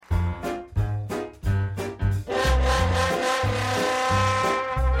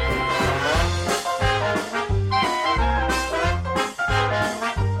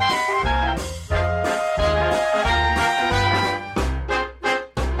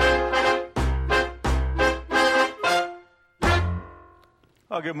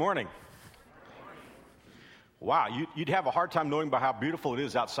Oh, good morning. Wow, you'd have a hard time knowing by how beautiful it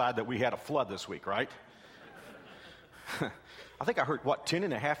is outside that we had a flood this week, right? I think I heard, 10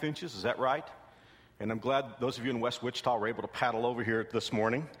 and a half inches, is that right? And I'm glad those of you in West Wichita were able to paddle over here this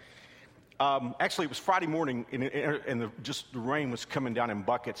morning. Actually, it was Friday morning, and the rain was coming down in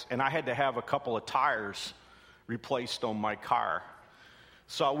buckets, and I had to have a couple of tires replaced on my car.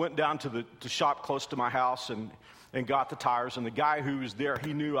 So I went down to the shop close to my house and got the tires, and the guy who was there,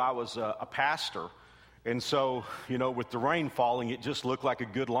 he knew I was a pastor. And so, with the rain falling, it just looked like a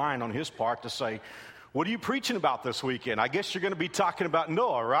good line on his part to say, "What are you preaching about this weekend? I guess you're going to be talking about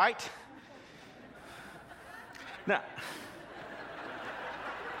Noah, right?" Now,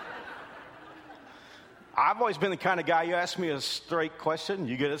 I've always been the kind of guy, you ask me a straight question,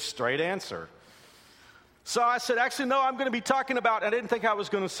 you get a straight answer. So I said, actually, no, I'm going to be talking about, I didn't think I was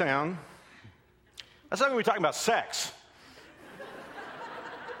going to sound. I said, I'm going to be talking about sex.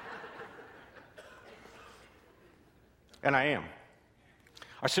 And I am.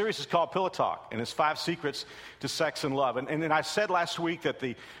 Our series is called Pillow Talk, and it's 5 secrets to sex and love. And then I said last week that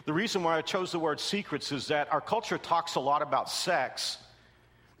the reason why I chose the word secrets is that our culture talks a lot about sex,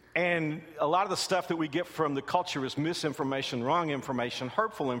 and a lot of the stuff that we get from the culture is misinformation, wrong information,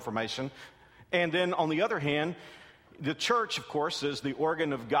 hurtful information. And then on the other hand, the church, of course, is the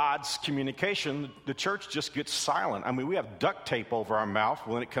organ of God's communication. The church just gets silent. I mean, we have duct tape over our mouth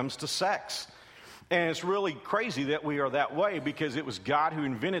when it comes to sex. And it's really crazy that we are that way because it was God who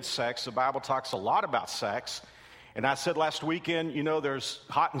invented sex. The Bible talks a lot about sex. And I said last weekend, there's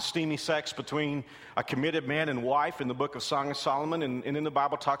hot and steamy sex between a committed man and wife in the book of Song of Solomon. And then the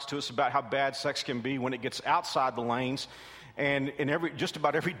Bible talks to us about how bad sex can be when it gets outside the lanes. And just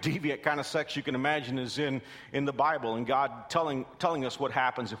about every deviant kind of sex you can imagine is in the Bible. And God telling us what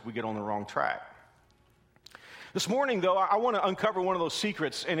happens if we get on the wrong track. This morning, though, I want to uncover one of those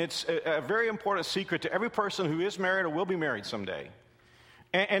secrets, and it's a very important secret to every person who is married or will be married someday.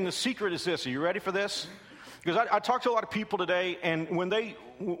 And the secret is this. Are you ready for this? Because I talk to a lot of people today, and when they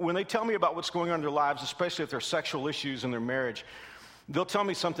tell me about what's going on in their lives, especially if there's sexual issues in their marriage, they'll tell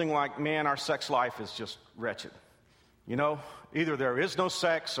me something like, man, our sex life is just wretched. Either there is no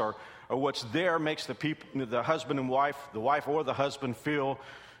sex or what's there makes the husband and wife, the wife or the husband feel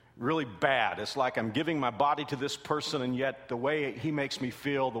really bad. It's like I'm giving my body to this person, and yet the way he makes me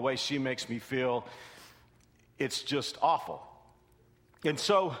feel, the way she makes me feel, it's just awful. And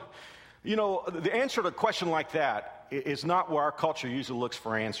so, the answer to a question like that is not where our culture usually looks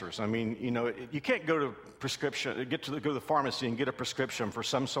for answers. I mean, you can't go to go to the pharmacy and get a prescription for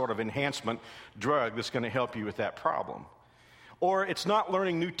some sort of enhancement drug that's going to help you with that problem. Or it's not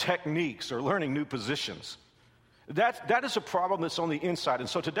learning new techniques or learning new positions. That is a problem that's on the inside. And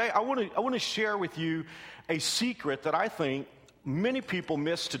so today I want to share with you a secret that I think many people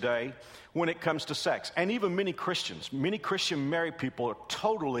miss today when it comes to sex. And even many Christian married people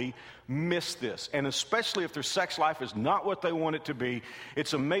totally miss this. And especially if their sex life is not what they want it to be,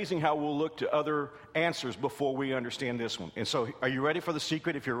 it's amazing how we'll look to other answers before we understand this one. And so are you ready for the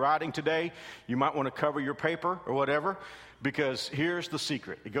secret? If you're writing today, you might want to cover your paper or whatever, because here's the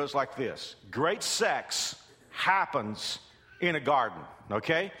secret. It goes like this. Great sex happens in a garden,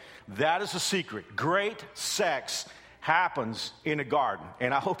 okay? That is the secret. Great sex happens in a garden.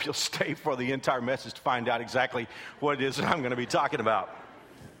 And I hope you'll stay for the entire message to find out exactly what it is that I'm going to be talking about.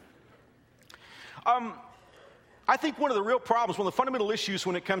 I think one of the real problems, one of the fundamental issues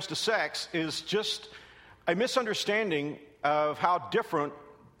when it comes to sex is just a misunderstanding of how different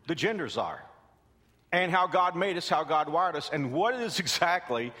the genders are and how God made us, how God wired us, and what it is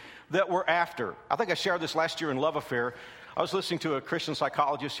exactly that we're after. I think I shared this last year in Love Affair. I was listening to a Christian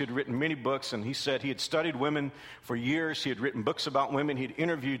psychologist who had written many books, and he said he had studied women for years. He had written books about women. He'd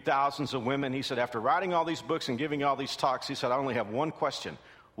interviewed thousands of women. He said, after writing all these books and giving all these talks, he said, I only have one question.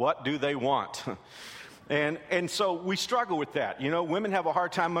 What do they want? And so we struggle with that. Women have a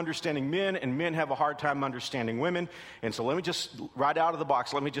hard time understanding men, and men have a hard time understanding women. And so let me just, right out of the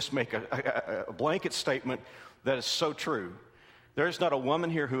box, let me just make a blanket statement that is so true. There's not a woman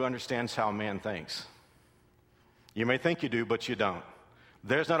here who understands how a man thinks. You may think you do, but you don't.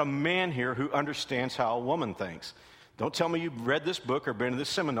 There's not a man here who understands how a woman thinks. Don't tell me you've read this book or been to this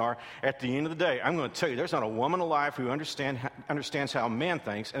seminar. At the end of the day, I'm going to tell you, there's not a woman alive who understands how a man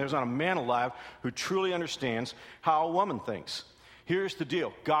thinks, and there's not a man alive who truly understands how a woman thinks. Here's the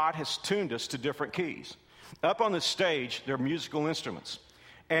deal. God has tuned us to different keys. Up on the stage, there are musical instruments.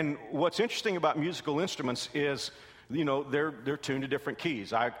 And what's interesting about musical instruments is, they're tuned to different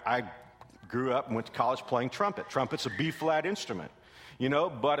keys. I grew up and went to college playing trumpet. Trumpet's a B-flat instrument,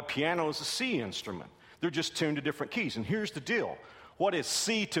 but a piano is a C instrument. They're just tuned to different keys. And here's the deal. what is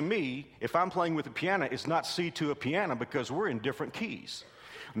C to me, if I'm playing with a piano, is not C to a piano because we're in different keys.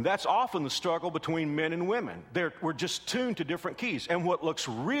 And that's often the struggle between men and women. We're just tuned to different keys. And what looks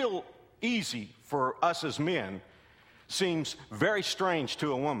real easy for us as men seems very strange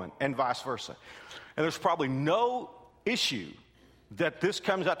to a woman, and vice versa. And there's probably no issue that this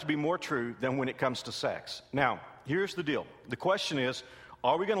comes out to be more true than when it comes to sex. Now, here's the deal. The question is,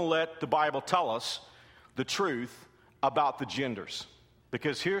 are we going to let the Bible tell us the truth about the genders?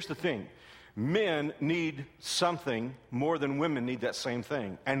 Because here's the thing. Men need something more than women need that same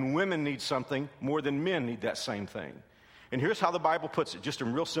thing. And women need something more than men need that same thing. And here's how the Bible puts it, just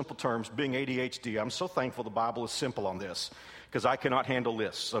in real simple terms, being ADHD. I'm so thankful the Bible is simple on this, because I cannot handle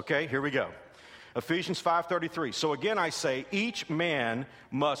lists. Okay, here we go. Ephesians 5:33. So again I say, each man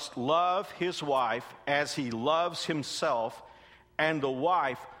must love his wife as he loves himself, and the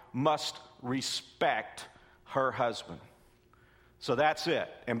wife must respect her husband. So that's it.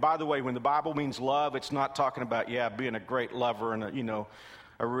 And by the way, when the Bible means love, it's not talking about, being a great lover and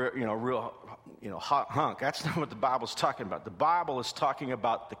a real hot hunk. That's not what the Bible's talking about. The Bible is talking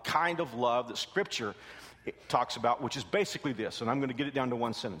about the kind of love that Scripture talks about, which is basically this, and I'm going to get it down to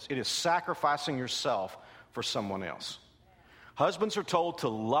one sentence. It is sacrificing yourself for someone else. Husbands are told to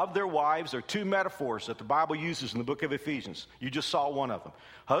love their wives. There are two metaphors that the Bible uses in the book of Ephesians. You just saw one of them.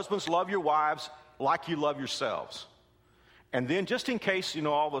 Husbands, love your wives like you love yourselves. And then just in case,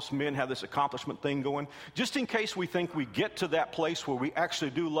 all of us men have this accomplishment thing going, just in case we think we get to that place where we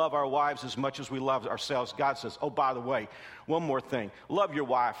actually do love our wives as much as we love ourselves, God says, oh, by the way, one more thing. Love your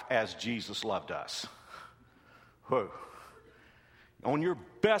wife as Jesus loved us. Whoa. On your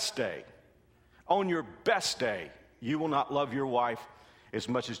best day, you will not love your wife as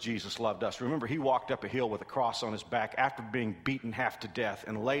much as Jesus loved us. Remember, he walked up a hill with a cross on his back after being beaten half to death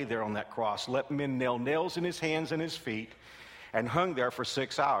and lay there on that cross, let men nail nails in his hands and his feet, and hung there for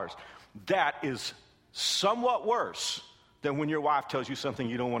 6 hours. That is somewhat worse than when your wife tells you something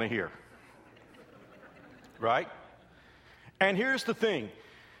you don't want to hear. Right? And here's the thing.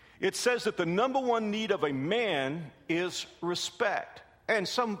 It says that the number one need of a man is respect. And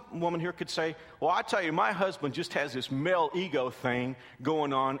some woman here could say, well, I tell you, my husband just has this male ego thing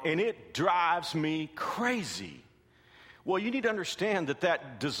going on, and it drives me crazy. Well, you need to understand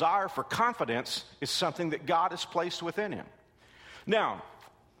that desire for confidence is something that God has placed within him. Now,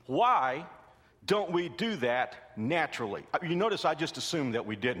 why don't we do that naturally? You notice I just assumed that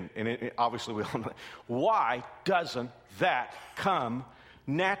we didn't, and obviously we all know that. Why doesn't that come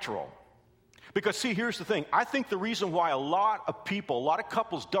natural? Because, see, here's the thing. I think the reason why a lot of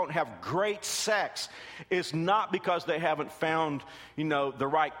couples don't have great sex is not because they haven't found, the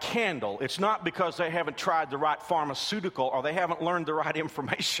right candle. It's not because they haven't tried the right pharmaceutical or they haven't learned the right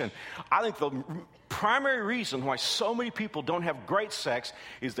information. I think the primary reason why so many people don't have great sex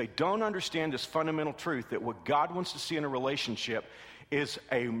is they don't understand this fundamental truth that what God wants to see in a relationship is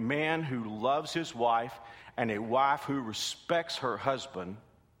a man who loves his wife and a wife who respects her husband.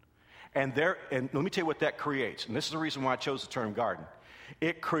 And let me tell you what that creates. And this is the reason why I chose the term garden.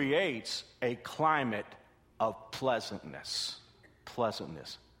 It creates a climate of pleasantness.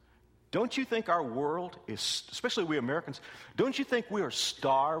 Pleasantness. Don't you think our world is, especially we Americans, don't you think we are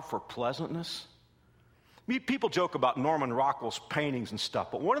starved for pleasantness? People joke about Norman Rockwell's paintings and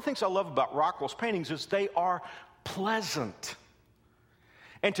stuff, but one of the things I love about Rockwell's paintings is they are pleasant.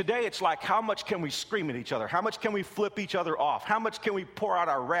 And today it's like, how much can we scream at each other? How much can we flip each other off? How much can we pour out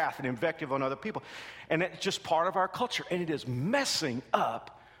our wrath and invective on other people? And it's just part of our culture, and it is messing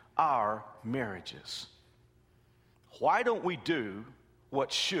up our marriages. Why don't we do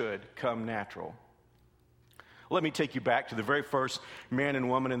what should come natural? Let me take you back to the very first man and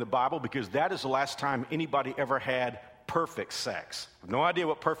woman in the Bible, because that is the last time anybody ever had perfect sex. I have no idea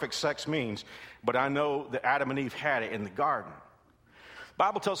what perfect sex means, but I know that Adam and Eve had it in the garden. The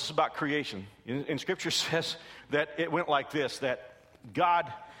Bible tells us about creation. And Scripture says that it went like this, that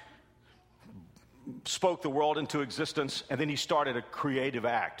God spoke the world into existence, and then he started a creative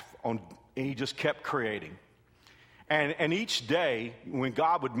act, and he just kept creating. And each day, when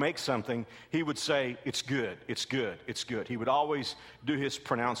God would make something, he would say, it's good, it's good, it's good. He would always do his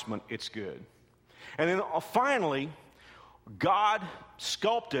pronouncement, it's good. And then finally, God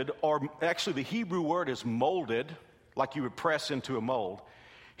sculpted, or actually the Hebrew word is molded, like you would press into a mold.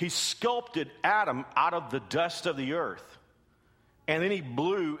 He sculpted Adam out of the dust of the earth. And then he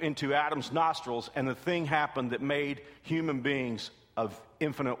blew into Adam's nostrils, and the thing happened that made human beings of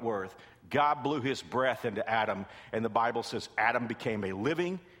infinite worth. God blew his breath into Adam, and the Bible says Adam became a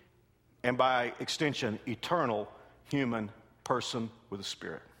living, and by extension, eternal human person with a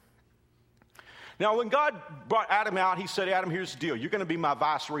spirit. Now, when God brought Adam out, he said, Adam, here's the deal. You're going to be my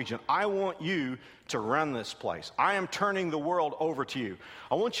vice regent. I want you to run this place. I am turning the world over to you.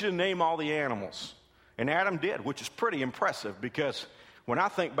 I want you to name all the animals. And Adam did, which is pretty impressive because when I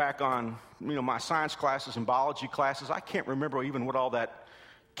think back on, my science classes and biology classes, I can't remember even what all that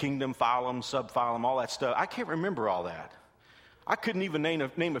kingdom, phylum, subphylum, all that stuff. I can't remember all that. I couldn't even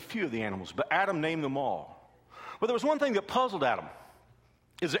name a few of the animals, but Adam named them all. But there was one thing that puzzled Adam,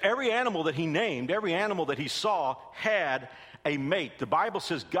 is that every animal that he named, every animal that he saw had a mate. The Bible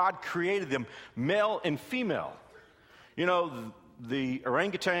says God created them male and female. The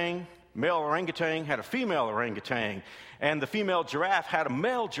orangutan, male orangutan had a female orangutan, and the female giraffe had a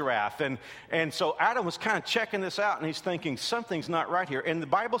male giraffe. And so Adam was kind of checking this out, and he's thinking, something's not right here. And the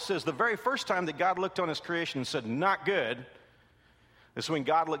Bible says the very first time that God looked on his creation and said, not good, is when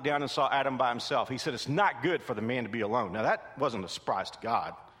God looked down and saw Adam by himself. He said, it's not good for the man to be alone. Now, that wasn't a surprise to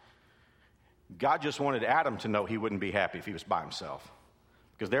God. God just wanted Adam to know he wouldn't be happy if he was by himself.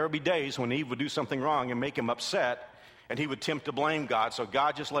 Because there would be days when Eve would do something wrong and make him upset, and he would attempt to blame God. So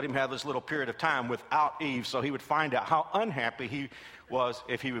God just let him have this little period of time without Eve so he would find out how unhappy he was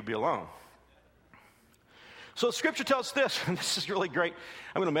if he would be alone. So the scripture tells this, and this is really great.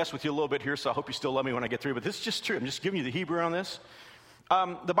 I'm going to mess with you a little bit here, so I hope you still love me when I get through, but this is just true. I'm just giving you the Hebrew on this.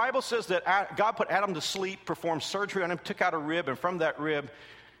 The Bible says that God put Adam to sleep, performed surgery on him, took out a rib, and from that rib,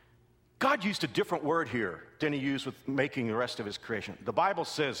 God used a different word here than he used with making the rest of his creation. The Bible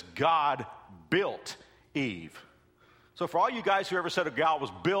says God built Eve. So for all you guys who ever said a gal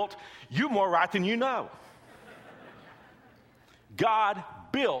was built, you're more right than you know. God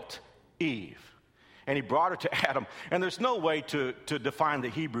built Eve. And he brought her to Adam. And there's no way to define the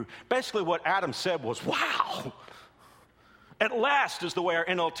Hebrew. Basically what Adam said was, wow. At last is the way our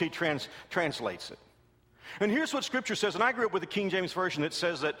NLT translates it. And here's what Scripture says, and I grew up with the King James Version that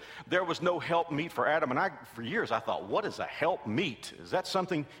says that there was no help meet for Adam. And for years I thought, what is a help meet? Is that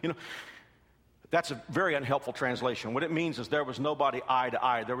something, that's a very unhelpful translation. What it means is there was nobody eye to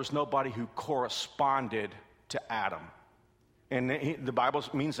eye. There was nobody who corresponded to Adam. And the Bible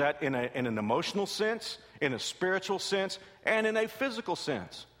means that in an emotional sense, in a spiritual sense, and in a physical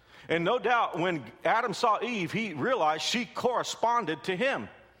sense. And no doubt when Adam saw Eve, he realized she corresponded to him.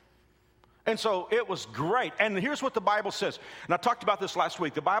 And so it was great. And here's what the Bible says. And I talked about this last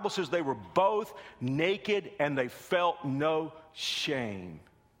week. The Bible says they were both naked and they felt no shame.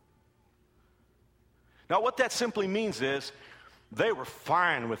 Now what that simply means is they were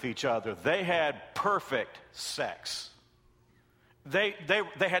fine with each other. They had perfect sex. They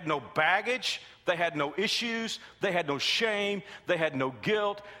had no baggage. They had no issues. They had no shame. They had no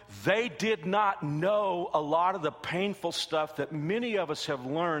guilt. They did not know a lot of the painful stuff that many of us have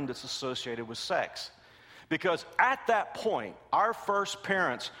learned that's associated with sex. Because at that point, our first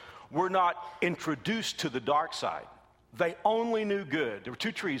parents were not introduced to the dark side. They only knew good. There were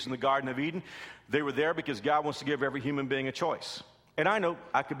two trees in the Garden of Eden. They were there because God wants to give every human being a choice. And I know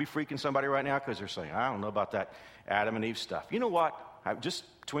I could be freaking somebody right now because they're saying, I don't know about that Adam and Eve stuff. You know what? Just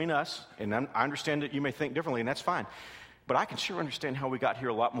between us, and I understand that you may think differently, and that's fine. But I can sure understand how we got here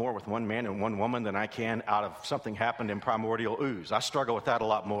a lot more with one man and one woman than I can out of something happened in primordial ooze. I struggle with that a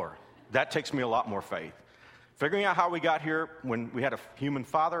lot more. That takes me a lot more faith. Figuring out how we got here when we had a human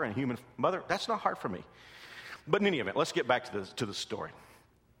father and a human mother, that's not hard for me. But in any event, let's get back to the story.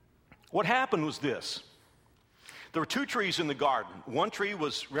 What happened was this. There were two trees in the garden. One tree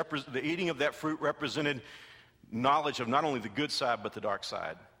was, the eating of that fruit represented knowledge of not only the good side, but the dark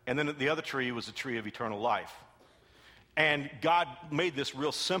side. And then the other tree was the tree of eternal life. And God made this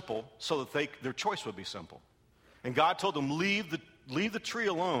real simple so that their choice would be simple. And God told them, leave the tree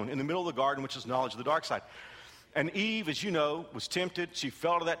alone in the middle of the garden, which is knowledge of the dark side. And Eve, as you know, was tempted. She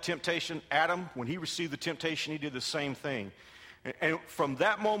fell to that temptation. Adam, when he received the temptation, he did the same thing. And from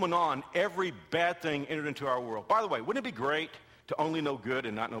that moment on, every bad thing entered into our world. By the way, wouldn't it be great to only know good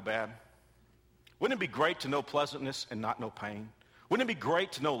and not know bad? Wouldn't it be great to know pleasantness and not know pain? Wouldn't it be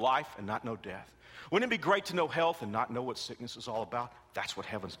great to know life and not know death? Wouldn't it be great to know health and not know what sickness is all about? That's what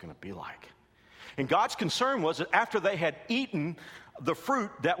heaven's going to be like. And God's concern was that after they had eaten the fruit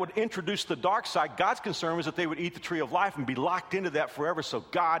that would introduce the dark side, God's concern was that they would eat the tree of life and be locked into that forever. So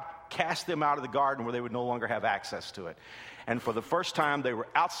God cast them out of the garden where they would no longer have access to it. And for the first time, they were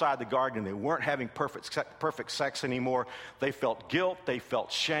outside the garden and they weren't having perfect sex anymore. They felt guilt. They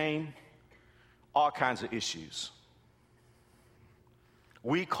felt shame. All kinds of issues.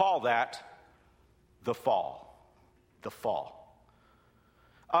 We call that the fall. The fall.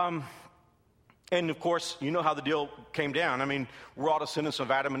 And of course, you know how the deal came down. I mean, we're all descendants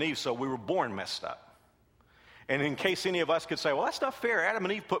of Adam and Eve, so we were born messed up. And in case any of us could say, well, that's not fair. Adam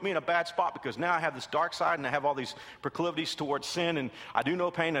and Eve put me in a bad spot because now I have this dark side and I have all these proclivities towards sin, and I do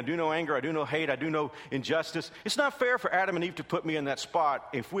know pain, I do know anger, I do know hate, I do know injustice. It's not fair for Adam and Eve to put me in that spot.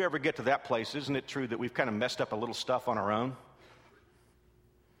 If we ever get to that place, isn't it true that we've kind of messed up a little stuff on our own?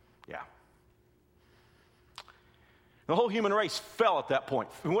 Yeah. The whole human race fell at that point.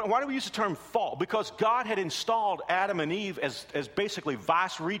 Why do we use the term fall? Because God had installed Adam and Eve as basically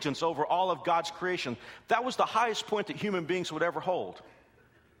vice regents over all of God's creation. That was the highest point that human beings would ever hold.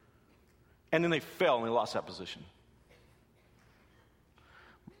 And then they fell and they lost that position.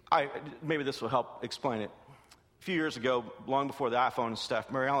 Maybe this will help explain it. A few years ago, long before the iPhone and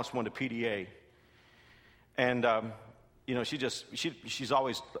stuff, Mary Alice went to PDA. And she's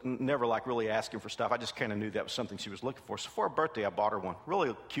always never like really asking for stuff. I just kind of knew that was something she was looking for. So for her birthday, I bought her one.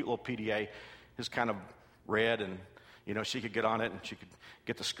 Really cute little PDA. It's kind of red, and she could get on it and she could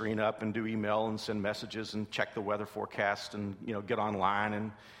get the screen up and do email and send messages and check the weather forecast and get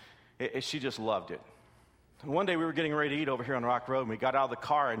online, and she just loved it. And one day we were getting ready to eat over here on Rock Road, and we got out of the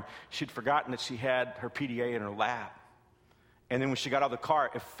car, and she'd forgotten that she had her PDA in her lap. And then when she got out of the car,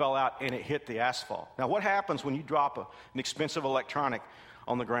 it fell out and it hit the asphalt. Now, what happens when you drop an expensive electronic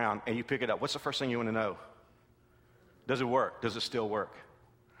on the ground and you pick it up? What's the first thing you want to know? Does it work? Does it still work?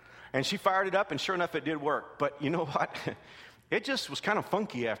 And she fired it up, and sure enough, it did work. But you know what? It just was kind of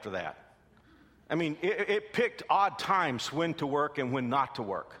funky after that. I mean, it picked odd times when to work and when not to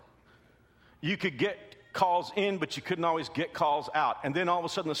work. You could get calls in, but you couldn't always get calls out. And then all of a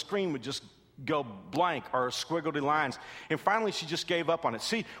sudden, the screen would just go blank or squiggly lines. And finally, she just gave up on it.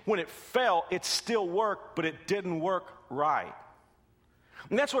 See, when it fell, it still worked, but it didn't work right.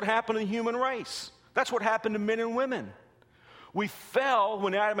 And that's what happened in the human race. That's what happened to men and women. We fell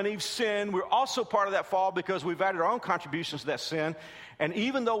when Adam and Eve sinned. We're also part of that fall because we've added our own contributions to that sin. And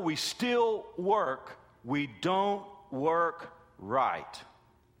even though we still work, we don't work right.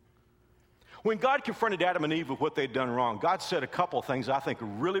 When God confronted Adam and Eve with what they'd done wrong, God said a couple of things I think are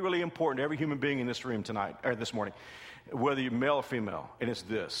really, really important to every human being in this room tonight, or this morning, whether you're male or female, and it's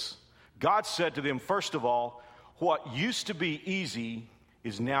this. God said to them, first of all, what used to be easy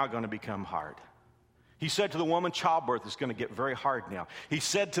is now going to become hard. He said to the woman, childbirth is going to get very hard now. He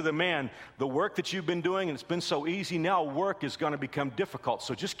said to the man, the work that you've been doing, and it's been so easy, now work is going to become difficult.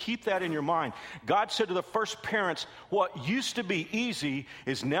 So just keep that in your mind. God said to the first parents, what used to be easy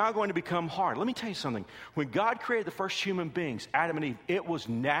is now going to become hard. Let me tell you something. When God created the first human beings, Adam and Eve, it was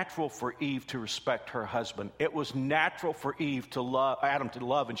natural for Eve to respect her husband. It was natural for Adam to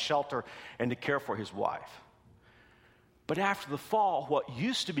love and shelter and to care for his wife. But after the fall, what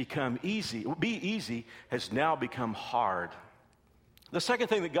used to be easy has now become hard. The second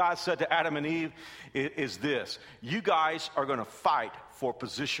thing that God said to Adam and Eve is this: you guys are going to fight for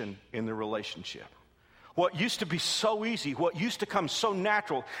position in the relationship. What used to be so easy, what used to come so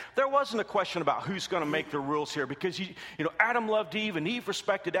natural, there wasn't a question about who's going to make the rules here, because Adam loved Eve and Eve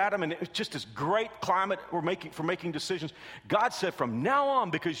respected Adam, and it was just this great climate for making decisions. God said, from now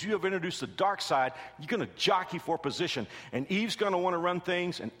on, because you have introduced the dark side, you're going to jockey for position, and Eve's going to want to run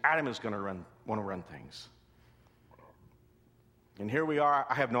things, and Adam is going to want to run things. And here we are.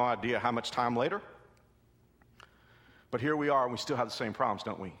 I have no idea how much time later, but here we are, and we still have the same problems,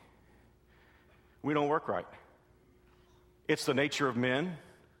 don't we? We don't work right. It's the nature of men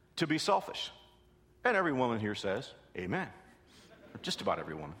to be selfish. And every woman here says, amen. Just about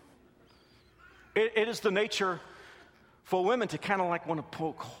every woman. It is the nature for women to kind of like want to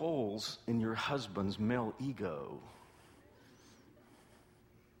poke holes in your husband's male ego.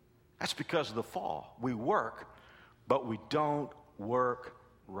 That's because of the fall. We work, but we don't work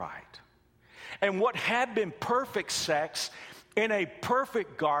right. And what had been perfect sex in a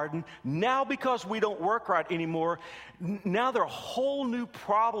perfect garden, now because we don't work right anymore, now there are whole new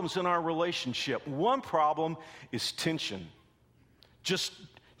problems in our relationship. One problem is tension, just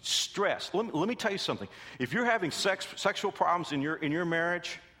stress. Let me tell you something. If you're having sexual problems in your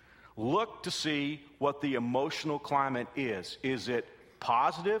marriage, look to see what the emotional climate is. Is it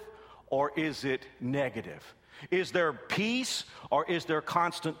positive or is it negative? Is there peace or is there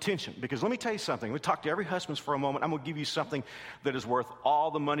constant tension? Because let me tell you something. We talk to every husband for a moment. I'm going to give you something that is worth all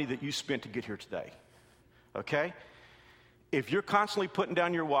the money that you spent to get here today. Okay? If you're constantly putting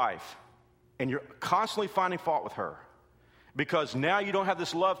down your wife and you're constantly finding fault with her because now you don't have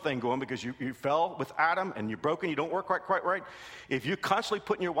this love thing going because you fell with Adam and you're broken, you don't work quite right. If you're constantly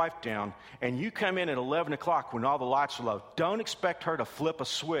putting your wife down and you come in at 11 o'clock when all the lights are low, don't expect her to flip a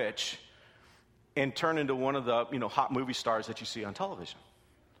switch and turn into one of the hot movie stars that you see on television.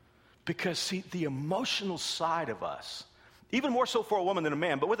 Because, see, the emotional side of us even more so for a woman than a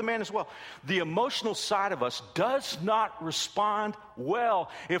man, but with a man as well. The emotional side of us does not respond well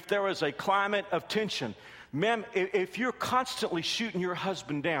if there is a climate of tension. Ma'am, if you're constantly shooting your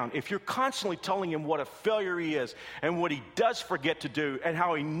husband down, if you're constantly telling him what a failure he is and what he does forget to do and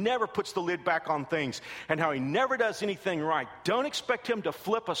how he never puts the lid back on things and how he never does anything right, don't expect him to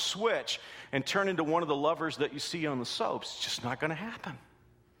flip a switch and turn into one of the lovers that you see on the soaps. It's just not going to happen.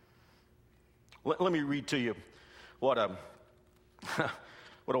 Let me read to you what a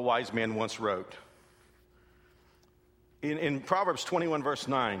wise man once wrote. In Proverbs 21, verse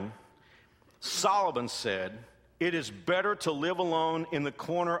 9, Solomon said, "It is better to live alone in the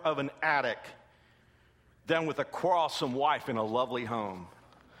corner of an attic than with a quarrelsome wife in a lovely home."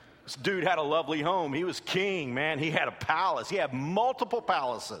 This dude had a lovely home. He was king, man. He had a palace. He had multiple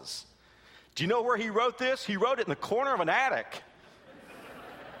palaces. Do you know where he wrote this? He wrote it in the corner of an attic.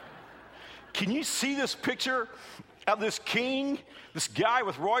 Can you see this picture of this king, this guy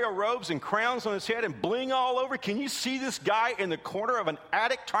with royal robes and crowns on his head and bling all over? Can you see this guy in the corner of an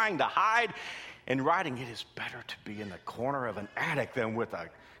attic trying to hide and writing, "It is better to be in the corner of an attic than with a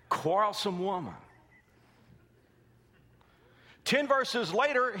quarrelsome woman"? 10 verses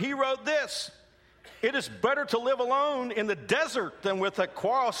later, he wrote this: "It is better to live alone in the desert than with a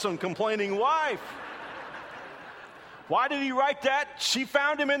quarrelsome, complaining wife." Why did he write that? She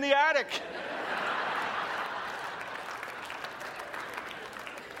found him in the attic.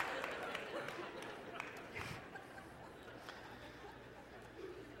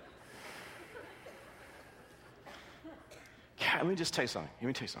 Let me just tell you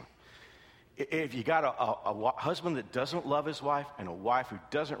something. If you got a husband that doesn't love his wife and a wife who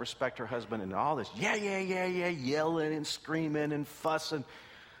doesn't respect her husband and all this, yelling and screaming and fussing,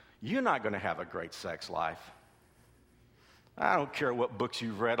 you're not going to have a great sex life. I don't care what books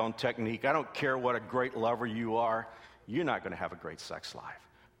you've read on technique. I don't care what a great lover you are. You're not going to have a great sex life.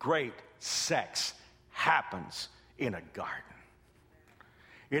 Great sex happens in a garden.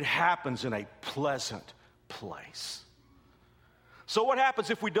 It happens in a pleasant place. So what happens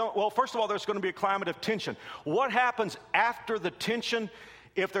if we don't? Well, first of all, there's going to be a climate of tension. What happens after the tension?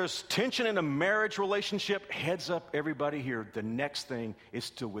 If there's tension in a marriage relationship, heads up, everybody here, the next thing is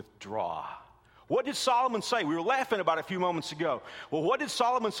to withdraw. What did Solomon say? We were laughing about it a few moments ago. Well, what did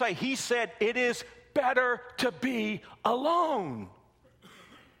Solomon say? He said, "It is better to be alone."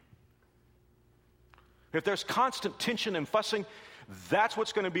 If there's constant tension and fussing, that's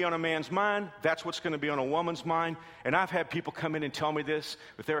what's going to be on a man's mind. That's what's going to be on a woman's mind. And I've had people come in and tell me this.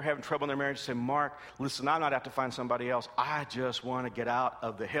 If they were having trouble in their marriage, say, "Mark, listen, I'm not out to find somebody else. I just want to get out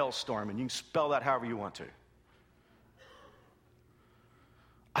of the hailstorm." And you can spell that however you want to.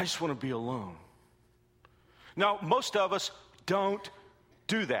 I just want to be alone. Now, most of us don't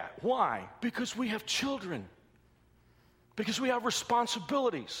do that. Why? Because we have children. Because we have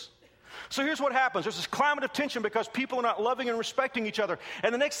responsibilities. So here's what happens. There's this climate of tension because people are not loving and respecting each other.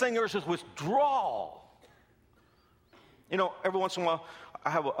 And the next thing there is this withdrawal. You know, every once in a while, I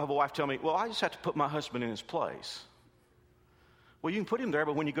have a wife tell me, "Well, I just have to put my husband in his place." Well, you can put him there,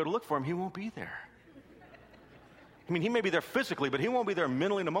 but when you go to look for him, he won't be there. I mean, he may be there physically, but he won't be there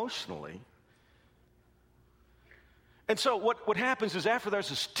mentally and emotionally. And so what happens is after there's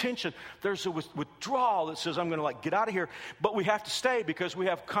this tension, there's a withdrawal that says, "I'm going to get out of here," but we have to stay because we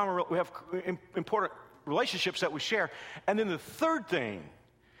have important relationships that we share. And then the third thing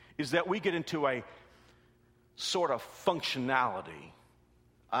is that we get into a sort of functionality.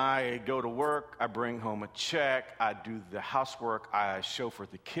 I go to work, I bring home a check, I do the housework, I chauffeur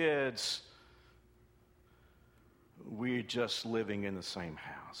the kids. We're just living in the same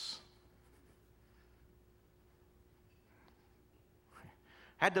house.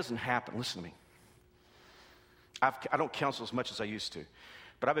 That doesn't happen. Listen to me. I don't counsel as much as I used to,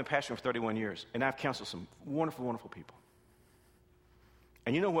 but I've been pastoring for 31 years, and I've counseled some wonderful, wonderful people.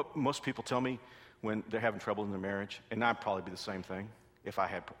 And you know what most people tell me when they're having trouble in their marriage? And I'd probably be the same thing if I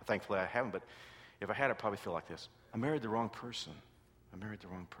had. Thankfully, I haven't, but if I had, I'd probably feel like this. I married the wrong person. I married the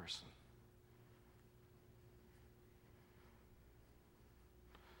wrong person.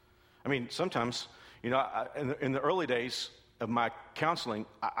 I mean, sometimes, you know, in the early days of my counseling,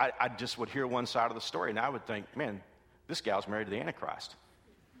 I just would hear one side of the story, and I would think, "Man, this gal's married to the Antichrist."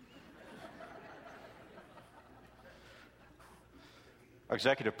 Our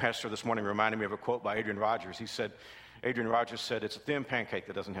executive pastor this morning reminded me of a quote by Adrian Rogers. Adrian Rogers said, "It's a thin pancake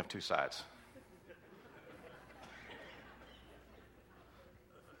that doesn't have two sides."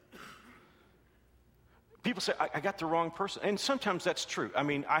 People say, I got the wrong person. And sometimes that's true. I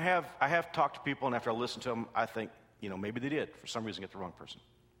mean, I have talked to people, and after I listen to them, I think, you know, maybe they did, for some reason, get the wrong person.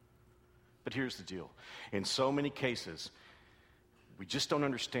 But here's the deal. In so many cases, We just don't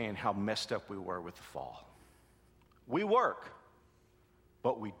understand how messed up we were with the fall. We work,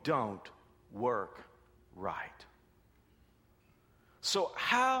 but we don't work right. So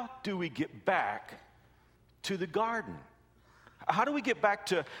how do we get back to the garden? How do we get back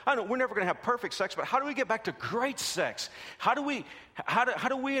to, I don't know, we're never going to have perfect sex, but how do we get back to great sex? How do we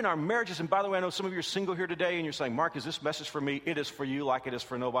in our marriages, and by the way, I know some of you are single here today, and you're saying, Mark, is this message for me? It is for you like it is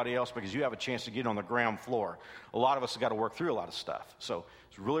for nobody else, because you have a chance to get on the ground floor. A lot of us have got to work through a lot of stuff. So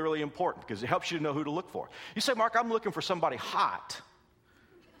it's really, really important, because it helps you to know who to look for. You say, Mark, I'm looking for somebody hot.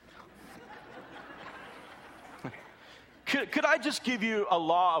 Could I just give you a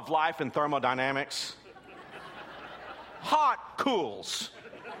law of life and thermodynamics? Hot cools.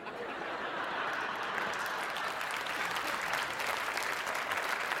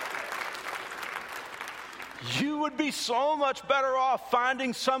 You would be so much better off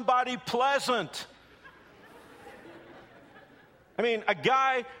finding somebody pleasant. I mean, a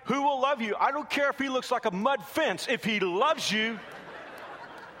guy who will love you. I don't care if he looks like a mud fence. If he loves you,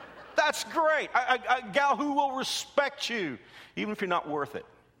 that's great. A gal who will respect you, even if you're not worth it,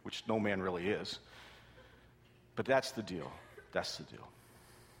 which no man really is. But that's the deal. That's the deal.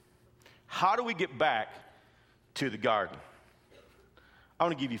 How do we get back to the garden? I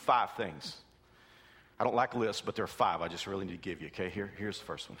want to give you 5 things. I don't like lists, but there are 5 I just really need to give you, okay? Here's the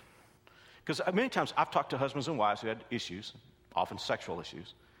first one. Because many times I've talked to husbands and wives who had issues, often sexual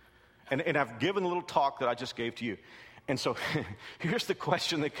issues, and I've given a little talk that I just gave to you. And so here's the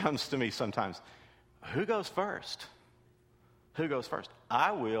question that comes to me sometimes. Who goes first? Who goes first?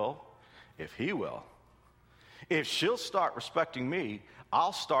 I will, if he will. If she'll start respecting me,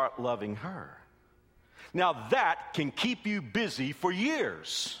 I'll start loving her. Now that can keep you busy for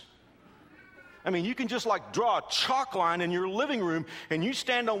years. I mean, you can just like draw a chalk line in your living room, and you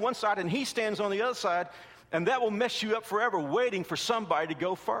stand on one side and he stands on the other side, and that will mess you up forever waiting for somebody to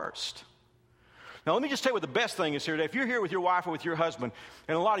go first. Now, let me just tell you what the best thing is here today. If you're here with your wife or with your husband,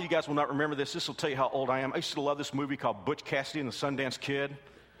 and a lot of you guys will not remember this, this will tell you how old I am. I used to love this movie called Butch Cassidy and the Sundance Kid.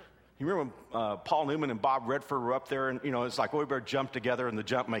 You remember when Paul Newman and Bob Redford were up there, and, it's like, we better jump together, and the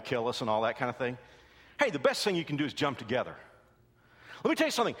jump may kill us and all that kind of thing. Hey, the best thing you can do is jump together. Let me tell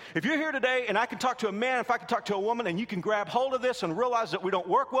you something. If you're here today, and I can talk to a man, if I can talk to a woman, and you can grab hold of this and realize that we don't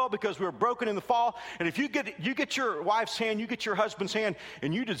work well because we were broken in the fall, and if you get your wife's hand, you get your husband's hand,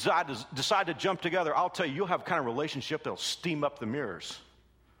 and you decide to jump together, I'll tell you, you'll have a kind of relationship that'll steam up the mirrors.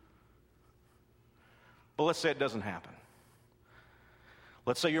 But let's say it doesn't happen.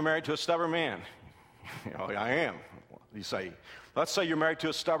 Let's say you're married to a stubborn man. I am. You say, let's say you're married to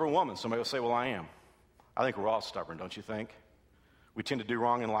a stubborn woman. Somebody will say, well, I am. I think we're all stubborn, don't you think? We tend to do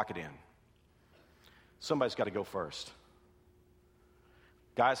wrong and lock it in. Somebody's got to go first.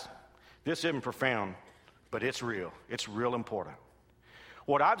 Guys, this isn't profound, but it's real. It's real important.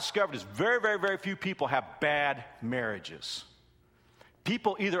 What I've discovered is very, very, very few people have bad marriages.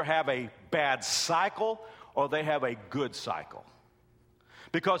 People either have a bad cycle or they have a good cycle.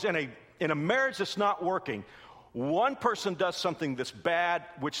 Because in a marriage that's not working, one person does something that's bad,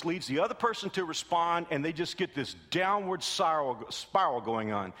 which leads the other person to respond, and they just get this downward spiral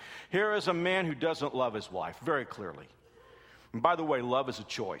going on. Here is a man who doesn't love his wife, very clearly. And by the way, love is a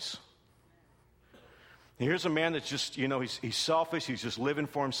choice. Here's a man that's just, he's selfish, he's just living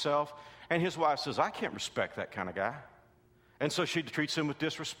for himself, and his wife says, I can't respect that kind of guy. And so she treats him with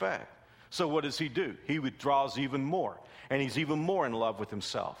disrespect. So what does he do? He withdraws even more, and he's even more in love with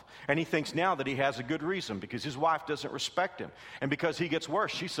himself. And he thinks now that he has a good reason because his wife doesn't respect him. And because he gets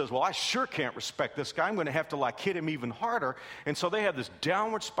worse, she says, well, I sure can't respect this guy. I'm going to have to hit him even harder. And so they have this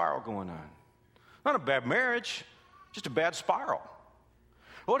downward spiral going on. Not a bad marriage, just a bad spiral.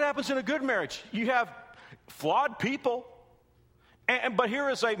 What happens in a good marriage? You have flawed people. But here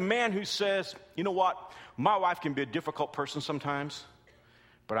is a man who says, you know what? My wife can be a difficult person sometimes,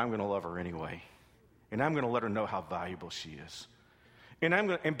 but I'm going to love her anyway. And I'm going to let her know how valuable she is.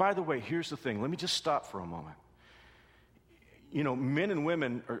 And by the way, here's the thing. Let me just stop for a moment. Men and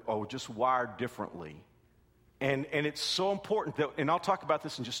women are just wired differently. And it's so important that, and I'll talk about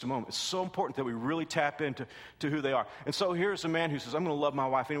this in just a moment, it's so important that we really tap into who they are. And so here's a man who says, I'm going to love my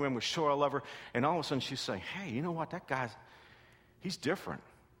wife anyway, I'm going to show her I love her. And all of a sudden she's saying, hey, you know what, that guy's, he's different.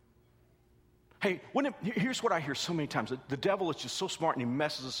 Hey, here's what I hear so many times. The devil is just so smart and he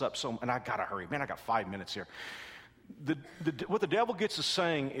messes us up so, and I got to hurry. Man, I got 5 minutes here. What the devil gets us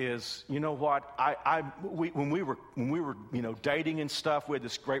saying is, you know what, when we were dating and stuff, we had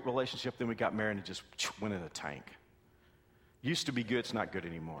this great relationship, then we got married and it just went in the tank. Used to be good, it's not good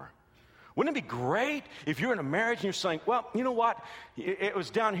anymore. Wouldn't it be great if you're in a marriage and you're saying, well, you know what, it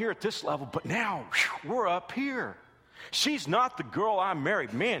was down here at this level, but now we're up here. She's not the girl I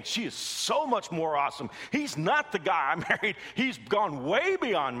married. Man, she is so much more awesome. He's not the guy I married. He's gone way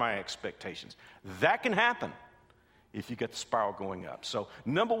beyond my expectations. That can happen if you get the spiral going up. So,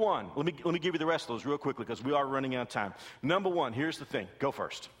 number one, let me give you the rest of those real quickly because we are running out of time. Number one, here's the thing. Go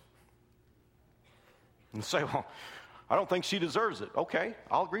first. And say, well, I don't think she deserves it. Okay,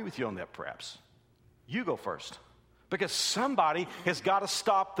 I'll agree with you on that perhaps. You go first. Because somebody has got to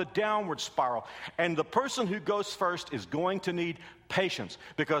stop the downward spiral. And the person who goes first is going to need patience.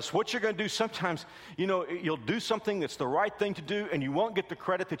 Because what you're going to do sometimes, you'll do something that's the right thing to do, and you won't get the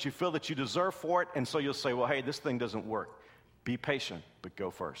credit that you feel that you deserve for it. And so you'll say, well, hey, this thing doesn't work. Be patient, but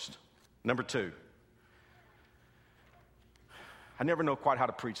go first. Number two, I never know quite how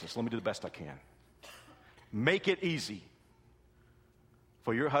to preach this. Let me do the best I can. Make it easy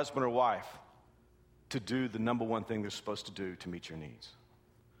for your husband or wife to do the number one thing they're supposed to do to meet your needs.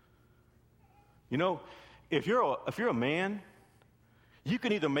 If you're a man, you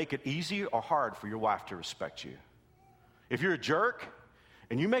can either make it easy or hard for your wife to respect you. If you're a jerk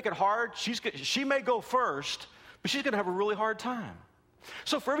and you make it hard, she may go first, but she's going to have a really hard time.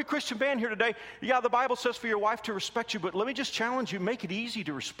 So for every Christian man here today, yeah, the Bible says for your wife to respect you, but let me just challenge you, make it easy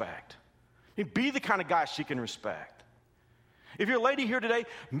to respect. Be the kind of guy she can respect. If you're a lady here today,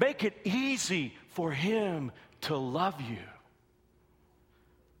 make it easy for him to love you.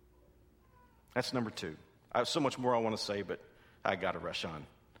 That's number two. I have so much more I want to say, but I got to rush on.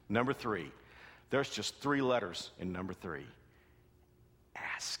 Number three, there's just 3 letters in number 3.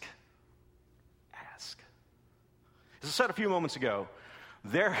 Ask. Ask. As I said a few moments ago,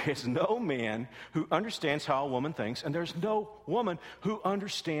 there is no man who understands how a woman thinks, and there's no woman who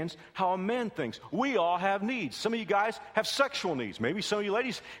understands how a man thinks. We all have needs. Some of you guys have sexual needs. Maybe some of you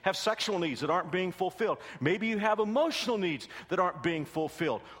ladies have sexual needs that aren't being fulfilled. Maybe you have emotional needs that aren't being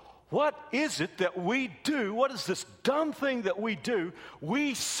fulfilled. What is it that we do? What is this dumb thing that we do?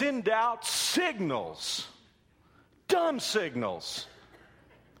 We send out signals. Dumb signals.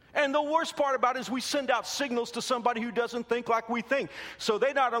 And the worst part about it is we send out signals to somebody who doesn't think like we think. So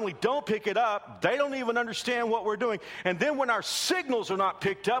they not only don't pick it up, they don't even understand what we're doing. And then when our signals are not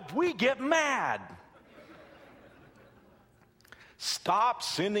picked up, we get mad. Stop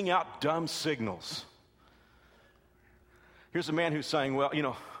sending out dumb signals. Here's a man who's saying, well,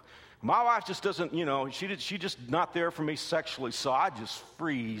 my wife just doesn't, she just not there for me sexually, so I just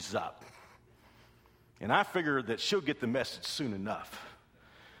freeze up. And I figure that she'll get the message soon enough.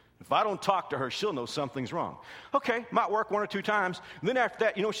 If I don't talk to her, she'll know something's wrong. Okay, might work 1 or 2 times. And then after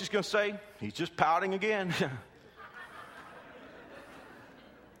that, you know what she's going to say? He's just pouting again.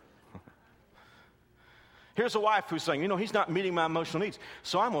 Here's a wife who's saying, he's not meeting my emotional needs,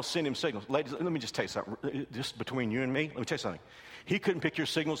 so I'm going to send him signals. Ladies, let me just tell you something. Just between you and me, let me tell you something. He couldn't pick your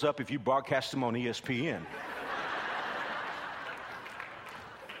signals up if you broadcast them on ESPN.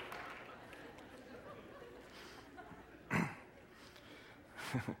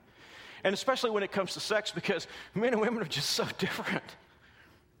 And especially when it comes to sex, because men and women are just so different.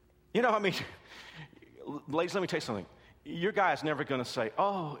 Ladies, let me tell you something. Your guy is never going to say,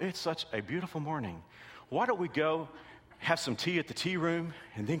 oh, it's such a beautiful morning. Why don't we go have some tea at the tea room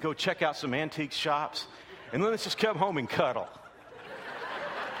and then go check out some antique shops and then let's just come home and cuddle.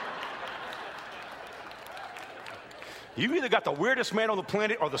 You've either got the weirdest man on the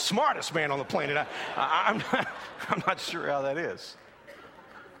planet or the smartest man on the planet. I'm not sure how that is.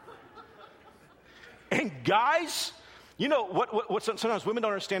 And guys, what sometimes women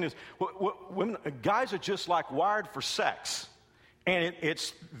don't understand is guys are just like wired for sex. And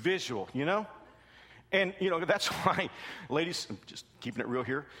it's visual, And, that's why, ladies, I'm just keeping it real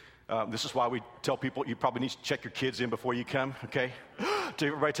here. This is why we tell people you probably need to check your kids in before you come, okay? To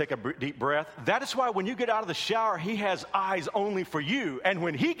everybody take a deep breath. That is why when you get out of the shower, he has eyes only for you. And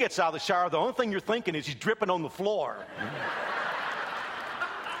when he gets out of the shower, the only thing you're thinking is he's dripping on the floor.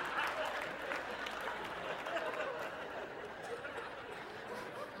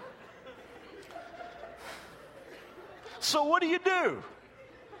 So what do you do?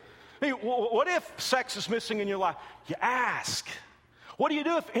 What if sex is missing in your life? You ask. What do you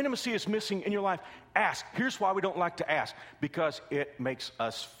do if intimacy is missing in your life? Ask. Here's why we don't like to ask. Because it makes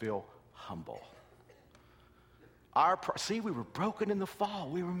us feel humble. See, we were broken in the fall.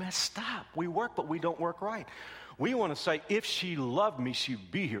 We were messed up. We work, but we don't work right. We want to say, if she loved me,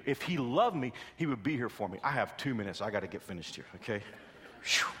 she'd be here. If he loved me, he would be here for me. I have 2 minutes. I got to get finished here, okay?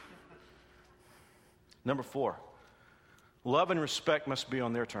 Whew. Number 4. Love and respect must be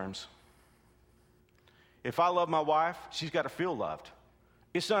on their terms. If I love my wife, she's got to feel loved.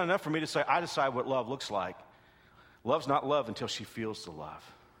 It's not enough for me to say, I decide what love looks like. Love's not love until she feels the love.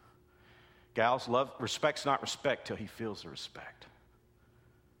 Gals, respect's not respect till he feels the respect.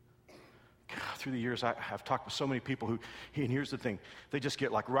 God, through the years, I've talked with so many people and here's the thing, they just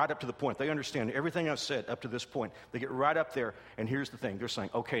get like right up to the point. They understand everything I've said up to this point. They get right up there, and here's the thing. They're saying,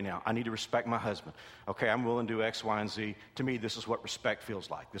 okay, now, I need to respect my husband. Okay, I'm willing to do X, Y, and Z. To me, this is what respect feels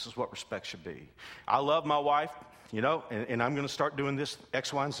like. This is what respect should be. I love my wife, and I'm going to start doing this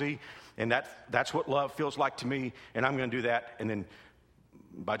X, Y, and Z, and that's what love feels like to me, and I'm going to do that, and then,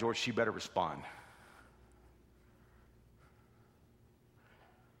 by George, she better respond.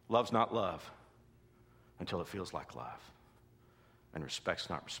 Love's not love until it feels like love. And respect's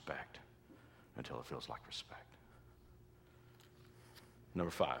not respect until it feels like respect.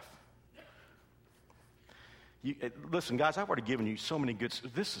 Number 5. Listen, guys, I've already given you so many good.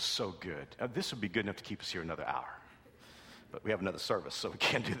 This is so good. This would be good enough to keep us here another hour. But we have another service, so we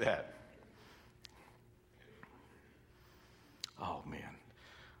can't do that. Oh, man.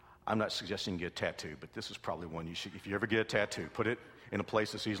 I'm not suggesting you get a tattoo, but this is probably one you should, if you ever get a tattoo, put it in a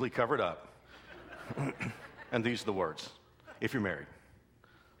place that's easily covered up. And these are the words. If you're married,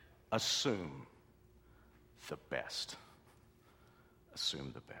 assume the best.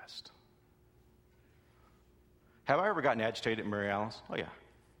 Assume the best. Have I ever gotten agitated at Mary Alice? Oh, yeah.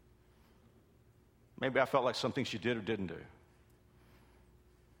 Maybe I felt like something she did or didn't do.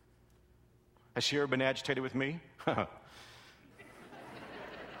 Has she ever been agitated with me?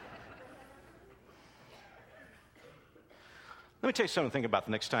 Let me tell you something to think about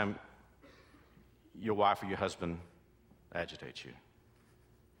the next time your wife or your husband agitates you.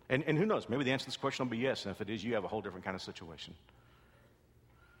 And who knows, maybe the answer to this question will be yes, and if it is, you have a whole different kind of situation.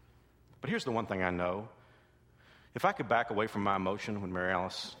 But here's the one thing I know. If I could back away from my emotion when Mary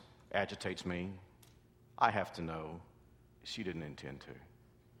Alice agitates me, I have to know she didn't intend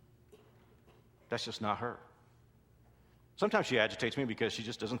to. That's just not her. Sometimes she agitates me because she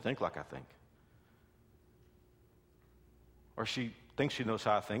just doesn't think like I think. Or she thinks she knows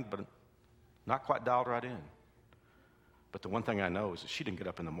how I think, but not quite dialed right in. But the one thing I know is that she didn't get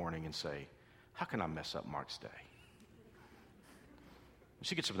up in the morning and say, how can I mess up Mark's day?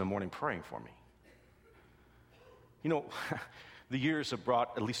 She gets up in the morning praying for me. The years have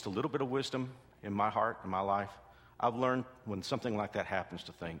brought at least a little bit of wisdom in my heart, in my life. I've learned when something like that happens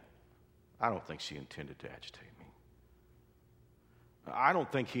to think, I don't think she intended to agitate me. I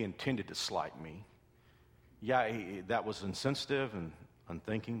don't think he intended to slight me. Yeah, that was insensitive and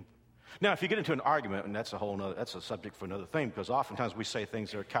unthinking. Now, if you get into an argument, and that's a subject for another thing, because oftentimes we say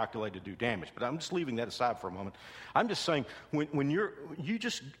things that are calculated to do damage. But I'm just leaving that aside for a moment. I'm just saying, when you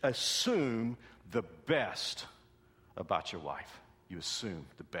just assume the best about your wife. You assume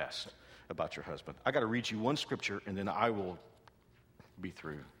the best about your husband. I got to read you one scripture, and then I will be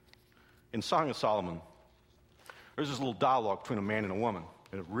through. In Song of Solomon, there's this little dialogue between a man and a woman,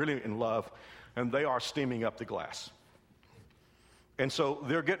 and they're really in love, and they are steaming up the glass. And so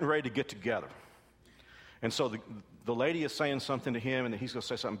they're getting ready to get together. And so the lady is saying something to him, and he's going to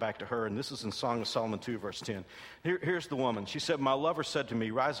say something back to her. And this is in Song of Solomon 2, verse 10. Here's the woman. She said, my lover said to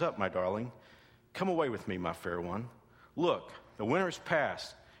me, rise up, my darling. Come away with me, my fair one. Look, the winter is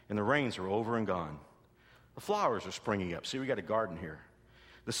past, and the rains are over and gone. The flowers are springing up. See, we got a garden here.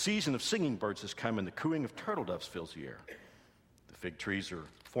 The season of singing birds has come, and the cooing of turtle doves fills the air. The fig trees are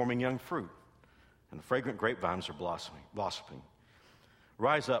forming young fruit, and the fragrant grapevines are blossoming.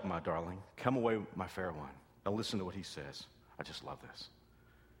 Rise up, my darling. Come away, my fair one. Now listen to what he says. I just love this.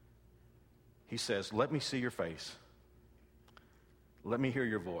 He says, let me see your face. Let me hear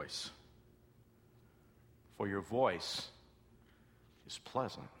your voice. For your voice is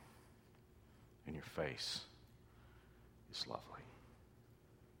pleasant, and your face is lovely.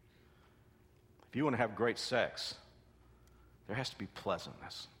 If you want to have great sex, there has to be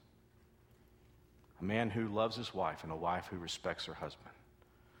pleasantness. A man who loves his wife and a wife who respects her husband.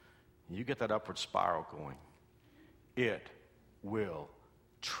 You get that upward spiral going, it will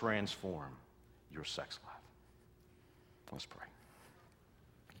transform your sex life. Let's pray.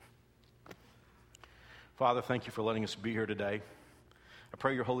 Father, thank you for letting us be here today. I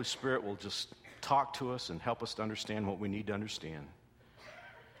pray your Holy Spirit will just talk to us and help us to understand what we need to understand.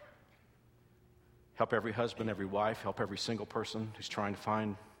 Help every husband, every wife, help every single person who's trying to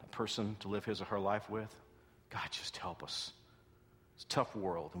find a person to live his or her life with. God, just help us. It's a tough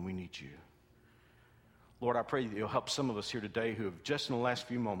world, and we need you. Lord, I pray that you'll help some of us here today who have just in the last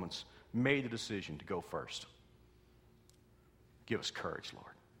few moments made the decision to go first. Give us courage, Lord.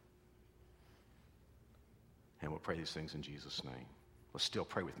 And we'll pray these things in Jesus' name. Let's still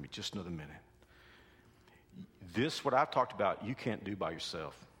pray with me just another minute. This, what I've talked about, you can't do by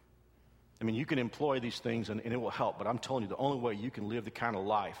yourself. I mean, you can employ these things and it will help, but I'm telling you, the only way you can live the kind of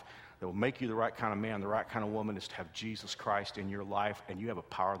life that will make you the right kind of man, the right kind of woman, is to have Jesus Christ in your life, and you have a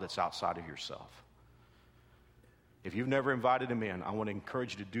power that's outside of yourself. If you've never invited him in, I want to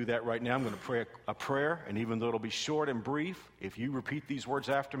encourage you to do that right now. I'm going to pray a prayer, and even though it'll be short and brief, if you repeat these words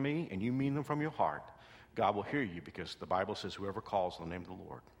after me and you mean them from your heart, God will hear you, because the Bible says whoever calls on the name of the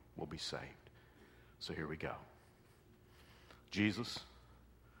Lord will be saved. So here we go. Jesus,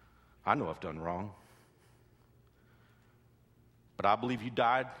 I know I've done wrong, but I believe you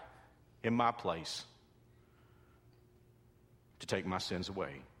died in my place to take my sins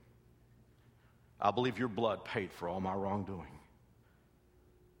away. I believe your blood paid for all my wrongdoing.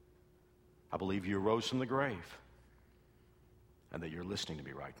 I believe you arose from the grave and that you're listening to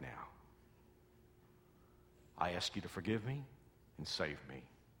me right now. I ask you to forgive me and save me.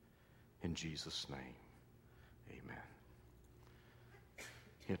 In Jesus' name, amen.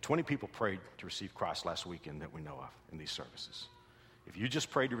 20 people prayed to receive Christ last weekend that we know of in these services. If you just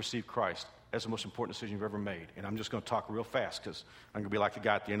prayed to receive Christ, that's the most important decision you've ever made. And I'm just going to talk real fast because I'm going to be like the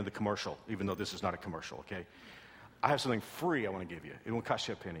guy at the end of the commercial, even though this is not a commercial, okay? I have something free I want to give you. It won't cost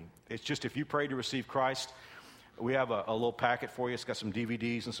you a penny. It's just if you prayed to receive Christ, we have a little packet for you. It's got some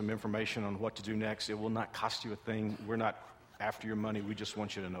DVDs and some information on what to do next. It will not cost you a thing. We're not after your money. We just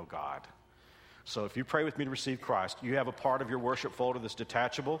want you to know God. So if you pray with me to receive Christ, you have a part of your worship folder that's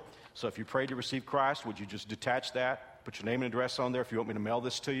detachable. So if you pray to receive Christ, would you just detach that, put your name and address on there? If you want me to mail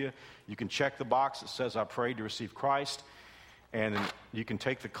this to you, you can check the box that says I prayed to receive Christ. And you can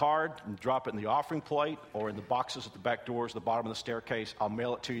take the card and drop it in the offering plate or in the boxes at the back doors, the bottom of the staircase. I'll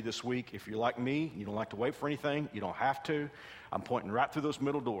mail it to you this week. If you're like me, you don't like to wait for anything, you don't have to. I'm pointing right through those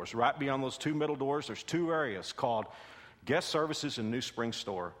middle doors. Right beyond those two middle doors, there's two areas called Guest Services and New Spring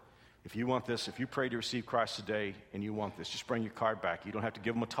Store. If you want this, if you pray to receive Christ today and you want this, just bring your card back. You don't have to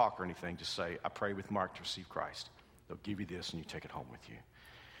give them a talk or anything. Just say, I pray with Mark to receive Christ. They'll give you this and you take it home with you.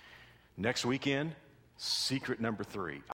 Next weekend, secret number 3.